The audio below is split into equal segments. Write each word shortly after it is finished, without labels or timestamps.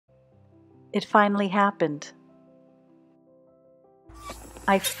It finally happened.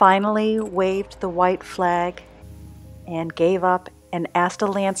 I finally waved the white flag and gave up and asked a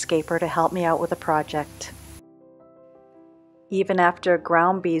landscaper to help me out with a project. Even after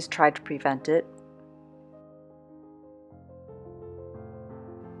ground bees tried to prevent it.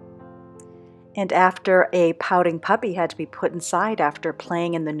 And after a pouting puppy had to be put inside after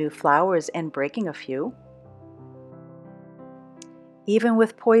playing in the new flowers and breaking a few. Even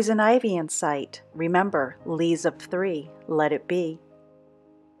with poison ivy in sight, remember, lees of 3, let it be.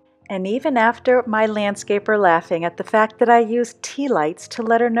 And even after my landscaper laughing at the fact that I used tea lights to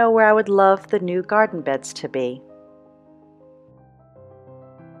let her know where I would love the new garden beds to be.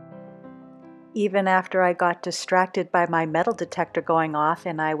 Even after I got distracted by my metal detector going off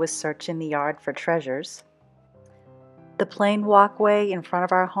and I was searching the yard for treasures. The plain walkway in front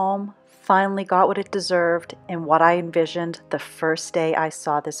of our home finally got what it deserved and what I envisioned the first day I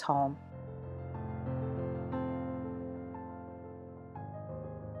saw this home.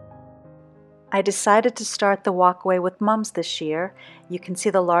 I decided to start the walkway with mums this year. You can see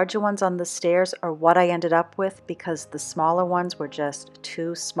the larger ones on the stairs are what I ended up with because the smaller ones were just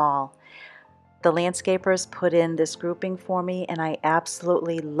too small. The landscapers put in this grouping for me and I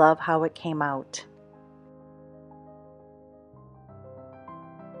absolutely love how it came out.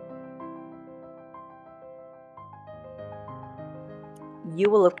 You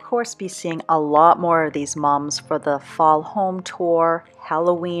will of course be seeing a lot more of these mums for the fall home tour,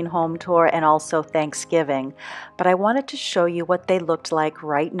 Halloween home tour, and also Thanksgiving. But I wanted to show you what they looked like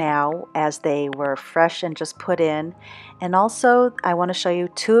right now as they were fresh and just put in. And also I want to show you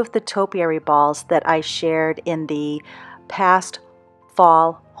 2 of the topiary balls that I shared in the past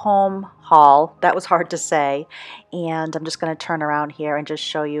fall home haul. That was hard to say. And I'm just going to turn around here and just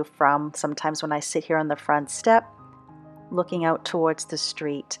show you from sometimes when I sit here on the front step looking out towards the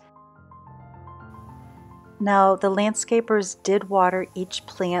street. Now, the landscapers did water each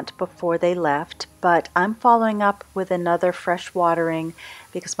plant before they left, but I'm following up with another fresh watering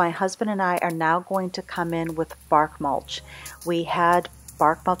because my husband and I are now going to come in with bark mulch. We had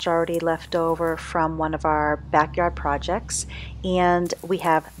bark mulch already left over from one of our backyard projects, and we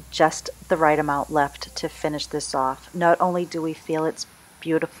have just the right amount left to finish this off. Not only do we feel it's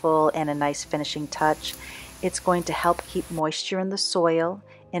beautiful and a nice finishing touch, it's going to help keep moisture in the soil,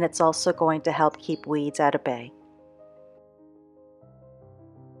 and it's also going to help keep weeds at bay.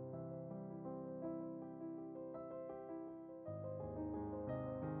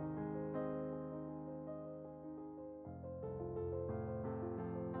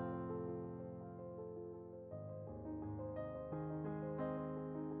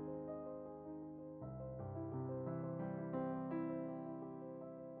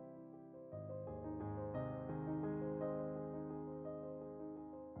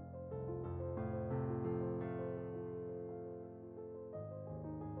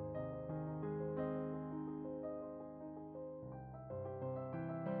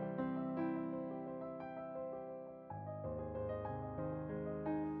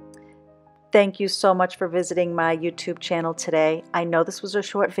 Thank you so much for visiting my YouTube channel today. I know this was a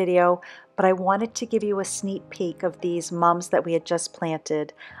short video, but I wanted to give you a sneak peek of these mums that we had just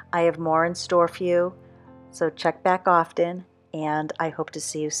planted. I have more in store for you, so check back often, and I hope to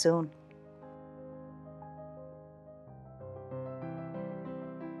see you soon.